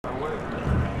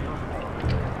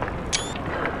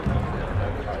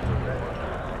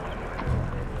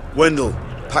Wendell,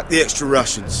 pack the extra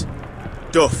rations.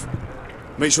 Duff,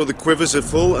 make sure the quivers are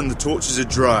full and the torches are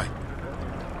dry.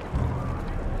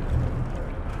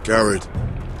 Garrett.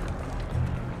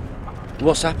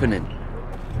 What's happening?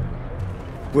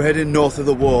 We're heading north of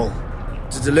the wall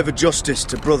to deliver justice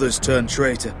to brothers turned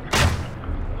traitor.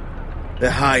 They're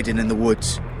hiding in the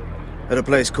woods at a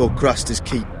place called Craster's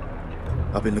Keep.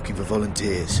 I've been looking for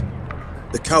volunteers.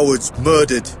 The cowards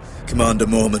murdered Commander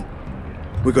Mormon.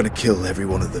 We're going to kill every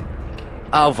one of them.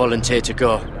 I'll volunteer to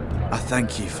go. I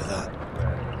thank you for that.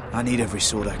 I need every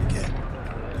sword I can get.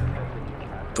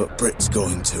 But Britt's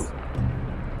going to.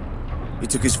 He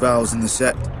took his vows in the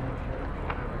sect.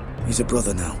 He's a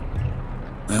brother now.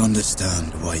 I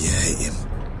understand why you hate him.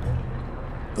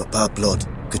 But bad blood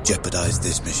could jeopardize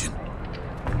this mission.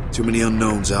 Too many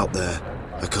unknowns out there.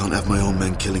 I can't have my own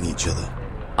men killing each other.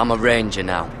 I'm a ranger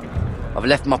now. I've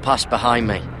left my past behind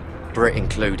me, Britt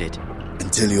included.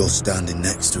 Until you're standing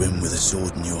next to him with a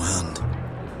sword in your hand.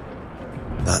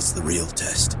 That's the real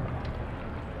test.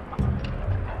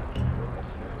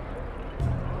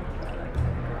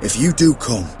 If you do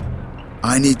come,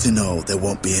 I need to know there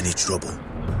won't be any trouble.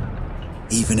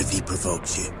 Even if he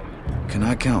provokes you. Can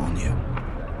I count on you?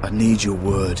 I need your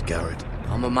word, Garrett.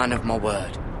 I'm a man of my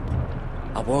word.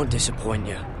 I won't disappoint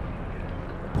you.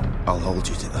 I'll hold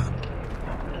you to that.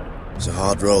 It's a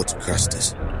hard road to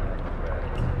Craster's.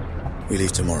 We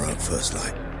leave tomorrow at first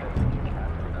light.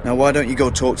 Now why don't you go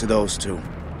talk to those two?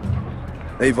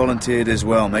 They volunteered as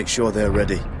well, make sure they're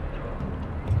ready.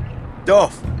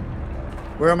 Duff!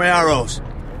 Where are my arrows?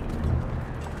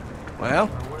 Well,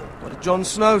 what did Jon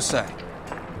Snow say?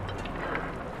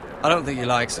 I don't think he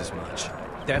likes us much.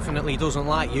 Definitely doesn't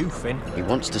like you, Finn. He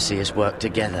wants to see us work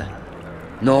together.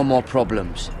 No more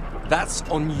problems. That's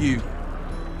on you.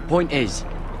 Point is,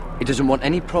 he doesn't want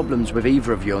any problems with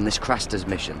either of you on this Craster's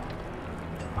mission.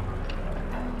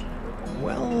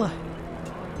 Well,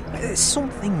 there's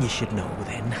something you should know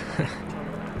then.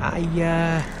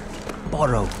 I,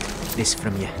 borrowed this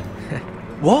from you.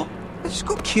 What? I just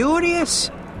got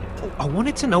curious. I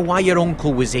wanted to know why your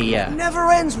uncle was here. It never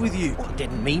ends with you. I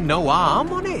didn't mean no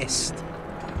harm, honest.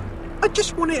 I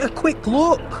just wanted a quick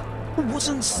look. I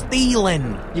wasn't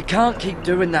stealing. You can't keep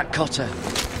doing that, Cotter.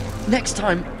 Next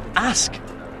time, ask.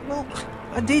 Well,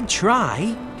 I did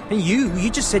try. And you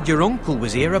just said your uncle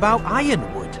was here about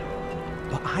Ironwood.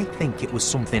 But I think it was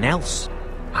something else.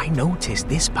 I noticed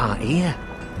this part here.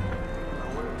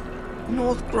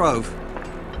 North Grove?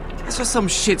 That's just some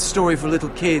shit story for little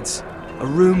kids. A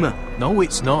rumour. No,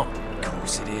 it's not. Of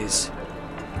course it is.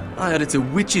 I heard it's a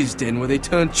witch's den where they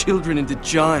turn children into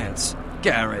giants.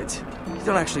 Garrett, you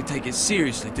don't actually take it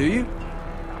seriously, do you?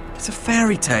 It's a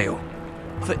fairy tale.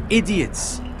 For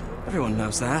idiots. Everyone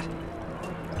knows that.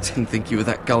 I didn't think you were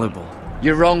that gullible.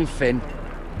 You're wrong, Finn.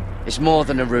 It's more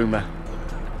than a rumour.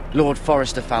 Lord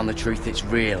Forrester found the truth, it's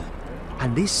real.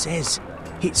 And this says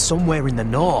it's somewhere in the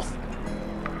north.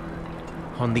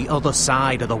 On the other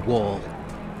side of the wall.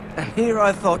 And here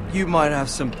I thought you might have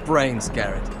some brains,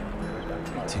 Garrett.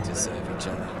 You two deserve each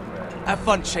other. Have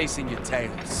fun chasing your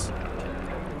tails.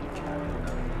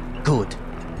 Good.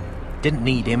 Didn't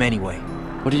need him anyway.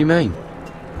 What do you mean?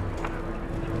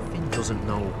 Finn doesn't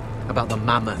know about the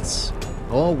mammoths,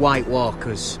 or White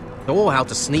Walkers, or how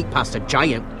to sneak past a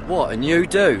giant. What, and you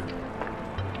do?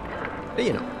 But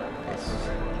you know, it's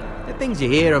the things you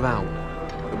hear about.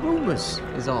 The rumours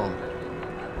is all.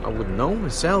 I wouldn't know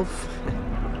myself.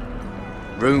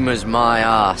 Rumours my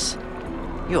arse.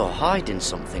 You're hiding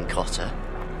something, Cotter.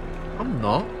 I'm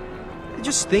not. They're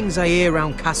just things I hear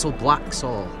around Castle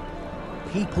Blacksall.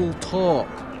 People talk,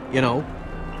 you know.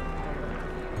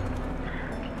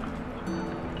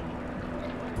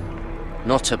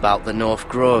 Not about the North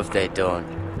Grove, they don't.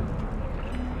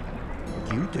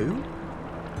 You do?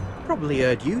 Probably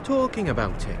heard you talking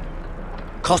about it.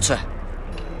 Cotter,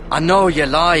 I know you're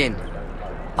lying.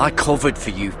 I covered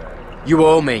for you. You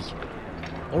owe me.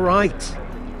 All right.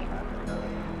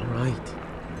 All right.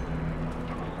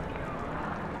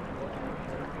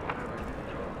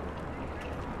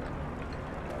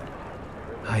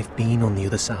 I've been on the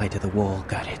other side of the wall,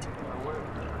 Garrett.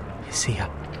 You see,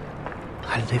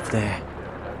 I live there,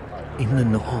 in the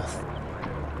north.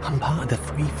 I'm part of the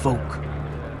free folk.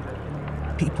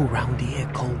 People round here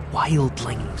called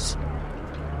wildlings.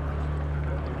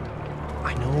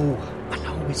 I know,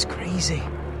 it's crazy.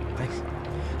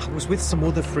 I was with some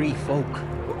other free folk.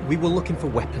 We were looking for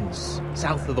weapons,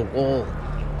 south of the wall.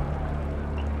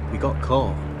 We got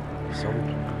caught, so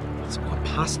I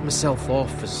passed myself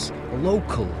off as a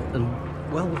local, and,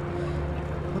 well,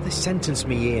 they sentenced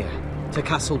me here, to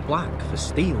Castle Black, for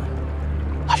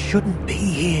stealing. I shouldn't be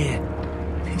here.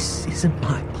 This isn't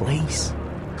my place.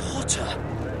 Potter,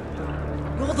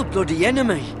 you're the bloody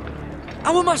enemy.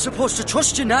 How am I supposed to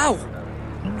trust you now?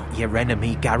 I'm not your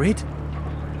enemy, Garrett.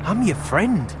 I'm your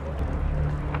friend.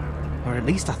 Or at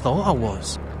least I thought I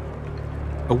was.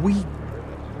 Are we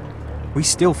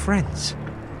still friends?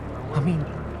 I mean,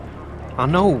 I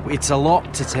know it's a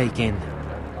lot to take in.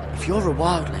 If you're a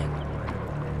wildling,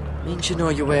 means you know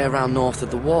your way around north of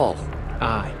the wall.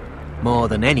 Aye, more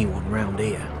than anyone round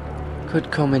here.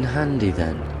 Could come in handy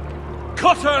then.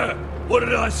 Cotter! What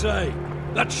did I say?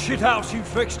 That shithouse you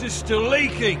fixed is still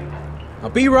leaking! I'll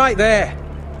be right there.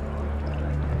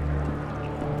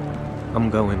 I'm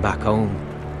going back home,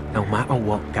 no matter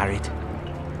what, Garrett.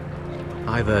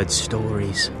 I've heard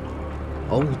stories.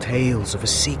 Old tales of a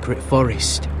secret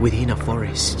forest within a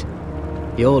forest.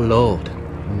 Your lord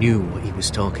knew what he was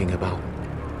talking about.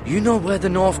 You know where the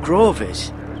North Grove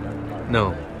is?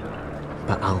 No,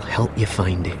 but I'll help you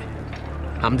find it.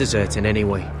 I'm deserting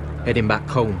anyway, heading back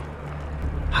home.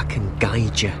 I can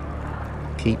guide you,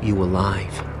 keep you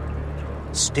alive.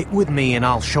 Stick with me and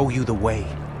I'll show you the way.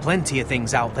 Plenty of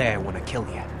things out there want to kill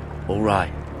you. All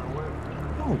right.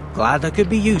 Oh, glad I could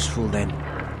be useful then.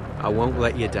 I won't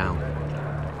let you down.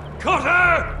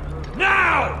 Cotter!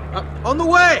 Now! On the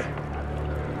way!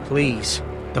 Please,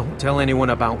 don't tell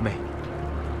anyone about me.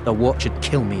 The Watch would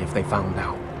kill me if they found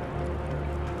out.